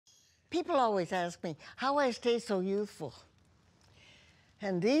People always ask me how I stay so youthful.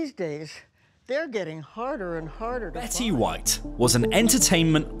 And these days, they're getting harder and harder to Betty find. White was an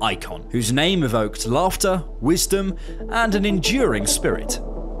entertainment icon whose name evoked laughter, wisdom, and an enduring spirit.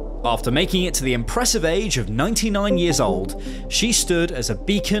 After making it to the impressive age of 99 years old, she stood as a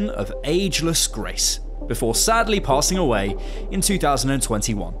beacon of ageless grace, before sadly passing away in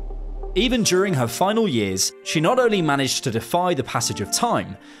 2021. Even during her final years, she not only managed to defy the passage of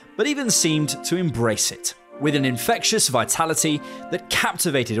time, but even seemed to embrace it, with an infectious vitality that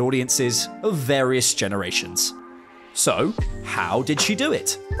captivated audiences of various generations. So, how did she do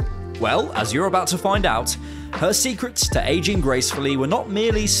it? Well, as you're about to find out, her secrets to aging gracefully were not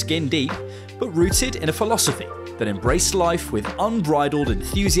merely skin deep, but rooted in a philosophy that embraced life with unbridled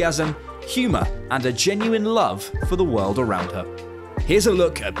enthusiasm, humour, and a genuine love for the world around her. Here's a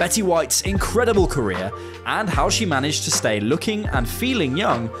look at Betty White's incredible career and how she managed to stay looking and feeling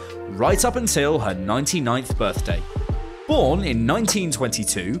young right up until her 99th birthday. Born in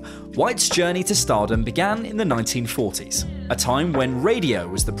 1922, White's journey to stardom began in the 1940s, a time when radio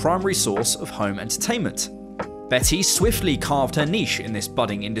was the primary source of home entertainment. Betty swiftly carved her niche in this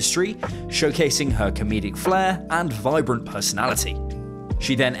budding industry, showcasing her comedic flair and vibrant personality.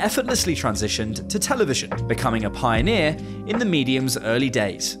 She then effortlessly transitioned to television, becoming a pioneer in the medium's early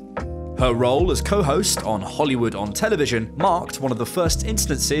days. Her role as co-host on Hollywood on Television marked one of the first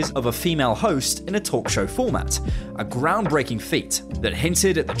instances of a female host in a talk show format, a groundbreaking feat that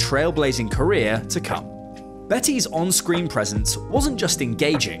hinted at the trailblazing career to come. Betty's on-screen presence wasn't just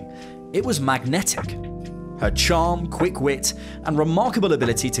engaging, it was magnetic. Her charm, quick wit, and remarkable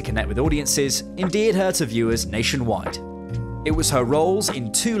ability to connect with audiences endeared her to viewers nationwide. It was her roles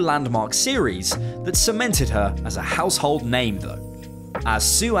in 2 landmark series that cemented her as a household name, though. As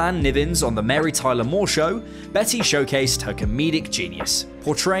Sue Ann Nivens on The Mary Tyler Moore Show, Betty showcased her comedic genius,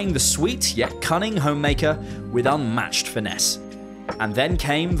 portraying the sweet yet cunning homemaker with unmatched finesse. And then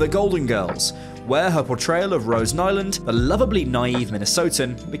came The Golden Girls, where her portrayal of Rose Nyland, the lovably naive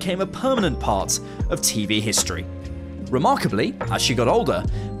Minnesotan, became a permanent part of TV history. Remarkably, as she got older,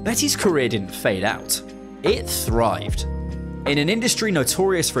 Betty's career didn't fade out. It thrived. In an industry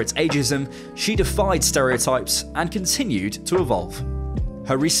notorious for its ageism, she defied stereotypes and continued to evolve.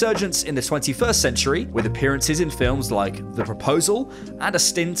 Her resurgence in the 21st century, with appearances in films like The Proposal and a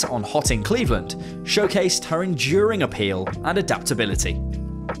stint on Hot in Cleveland, showcased her enduring appeal and adaptability.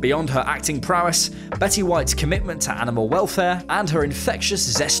 Beyond her acting prowess, Betty White's commitment to animal welfare and her infectious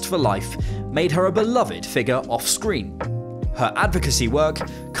zest for life made her a beloved figure off-screen. Her advocacy work,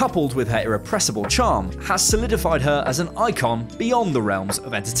 coupled with her irrepressible charm, has solidified her as an icon beyond the realms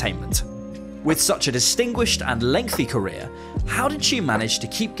of entertainment. With such a distinguished and lengthy career, how did she manage to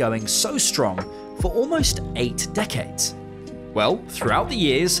keep going so strong for almost 8 decades? Well, throughout the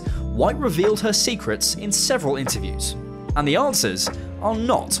years, White revealed her secrets in several interviews, and the answers are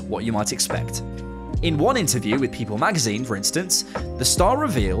not what you might expect. In one interview with People magazine, for instance, the star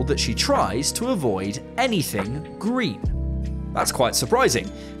revealed that she tries to avoid anything green. That's quite surprising,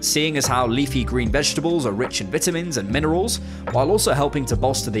 seeing as how leafy green vegetables are rich in vitamins and minerals, while also helping to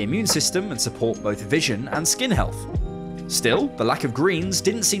bolster the immune system and support both vision and skin health. Still, the lack of greens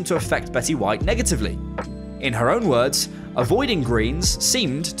didn't seem to affect Betty White negatively. In her own words, avoiding greens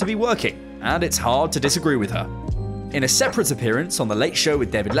seemed to be working, and it's hard to disagree with her. In a separate appearance on The Late Show with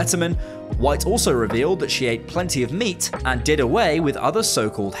David Letterman, White also revealed that she ate plenty of meat and did away with other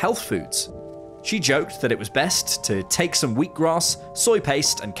so-called health foods. She joked that it was best to take some wheatgrass, soy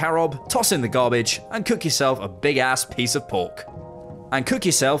paste, and carob, toss in the garbage, and cook yourself a big-ass piece of pork.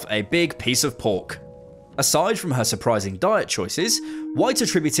 Aside from her surprising diet choices, White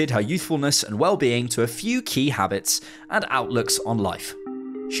attributed her youthfulness and well-being to a few key habits and outlooks on life.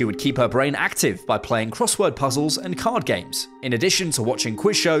 She would keep her brain active by playing crossword puzzles and card games, in addition to watching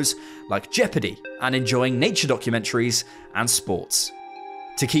quiz shows like Jeopardy and enjoying nature documentaries and sports.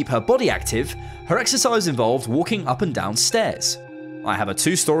 To keep her body active, her exercise involved walking up and down stairs. "I have a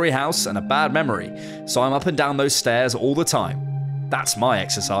 2-story house and a bad memory, so I'm up and down those stairs all the time. That's my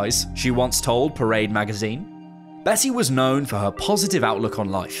exercise," she once told Parade magazine. Betty was known for her positive outlook on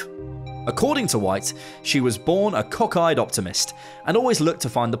life. According to White, she was born a cockeyed optimist and always looked to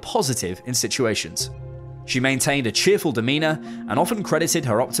find the positive in situations. She maintained a cheerful demeanour and often credited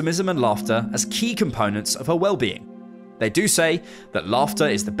her optimism and laughter as key components of her well-being. They do say that laughter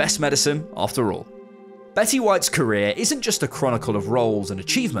is the best medicine after all. Betty White's career isn't just a chronicle of roles and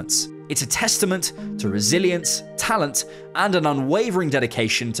achievements, it's a testament to resilience, talent, and an unwavering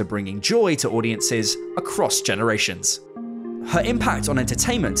dedication to bringing joy to audiences across generations. Her impact on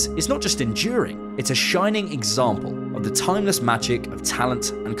entertainment is not just enduring, it's a shining example of of the timeless magic of talent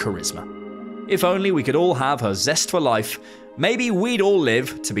and charisma. If only we could all have her zest for life, maybe we'd all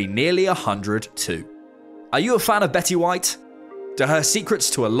live to be nearly 100 too. Are you a fan of Betty White? Do her secrets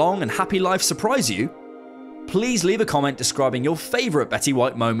to a long and happy life surprise you? Please leave a comment describing your favourite Betty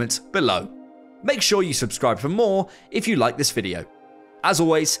White moment below. Make sure you subscribe for more if you like this video. As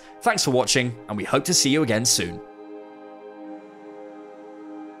always, thanks for watching, and we hope to see you again soon.